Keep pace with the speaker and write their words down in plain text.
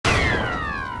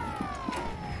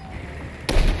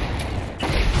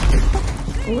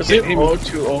Was it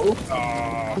 020?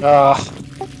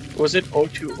 Was it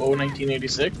 020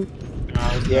 1986?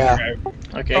 Yeah.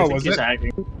 Okay, I think he's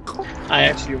hacking. I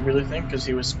actually really think because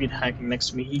he was speed hacking next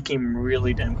to me, he came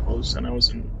really damn close, and I was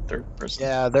in third person.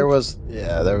 Yeah, there was.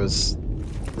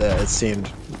 It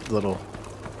seemed a little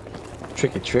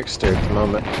tricky trickster at the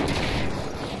moment.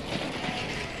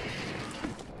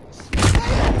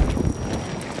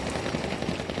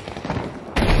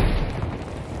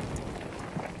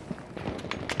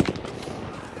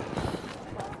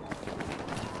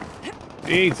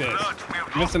 Jesus,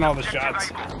 missing all the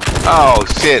shots. Oh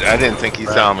shit! I didn't think he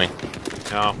saw me.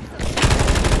 No.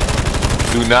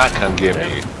 Do not come get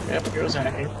me. Yep, he was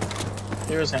hacking.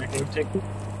 He was hacking. Take.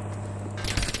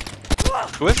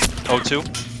 With 02?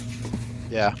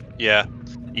 Yeah. Yeah.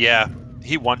 Yeah.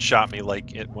 He one-shot me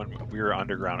like when we were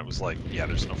underground. It was like, yeah,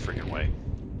 there's no freaking way.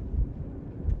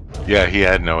 Yeah, he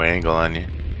had no angle on you.